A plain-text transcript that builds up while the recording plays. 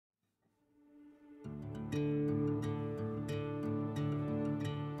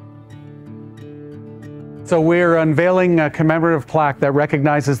So we're unveiling a commemorative plaque that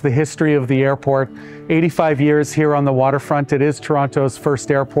recognizes the history of the airport. 85 years here on the waterfront. It is Toronto's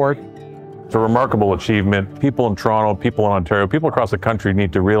first airport. It's a remarkable achievement. People in Toronto, people in Ontario, people across the country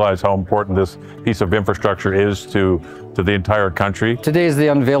need to realize how important this piece of infrastructure is to the entire country. Today is the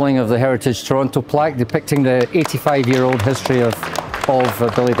unveiling of the Heritage Toronto Plaque depicting the 85-year-old history of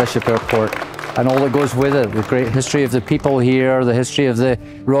Billy Bishop Airport and all that goes with it, the great history of the people here, the history of the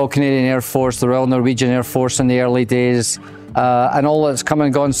Royal Canadian Air Force, the Royal Norwegian Air Force in the early days, and all that's come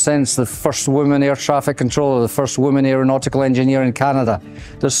and gone since, the first woman air traffic controller, the first woman aeronautical engineer in Canada.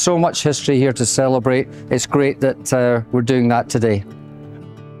 There's so much history here to celebrate. It's great that we're doing that today.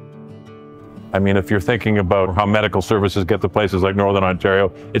 I mean, if you're thinking about how medical services get to places like Northern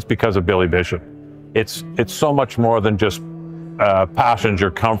Ontario, it's because of Billy Bishop. It's so much more than just passenger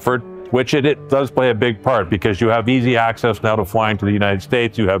comfort, which it does play a big part because you have easy access now to flying to the United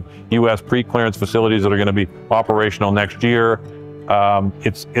States. You have US pre-clearance facilities that are going to be operational next year.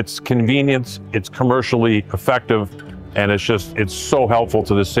 It's convenience, it's commercially effective, and it's so helpful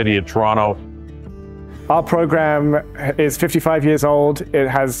to the city of Toronto. Our program is 55 years old. It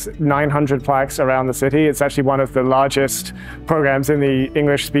has 900 plaques around the city. It's actually one of the largest programs in the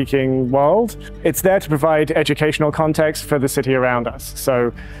English-speaking world. It's there to provide educational context for the city around us.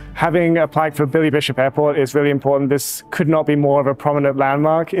 So having a plaque for Billy Bishop Airport is really important. This could not be more of a prominent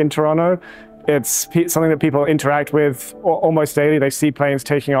landmark in Toronto. It's something that people interact with almost daily. They see planes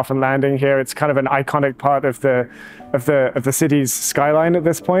taking off and landing here. It's kind of an iconic part of the city's skyline at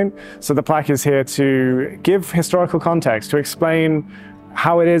this point. So the plaque is here to give historical context, to explain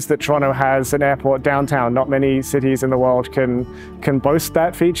how it is that Toronto has an airport downtown. Not many cities in the world can boast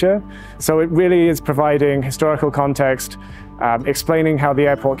that feature. So it really is providing historical context, explaining how the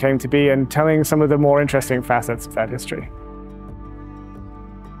airport came to be and telling some of the more interesting facets of that history.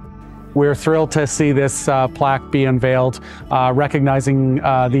 We're thrilled to see this plaque be unveiled, recognizing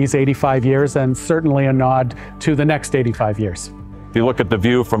these 85 years and certainly a nod to the next 85 years. If you look at the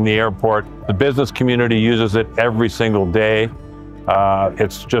view from the airport, the business community uses it every single day.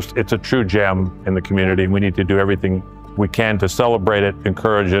 It's a true gem in the community. We need to do everything we can to celebrate it,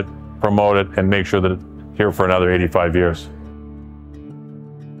 encourage it, promote it, and make sure that it's here for another 85 years.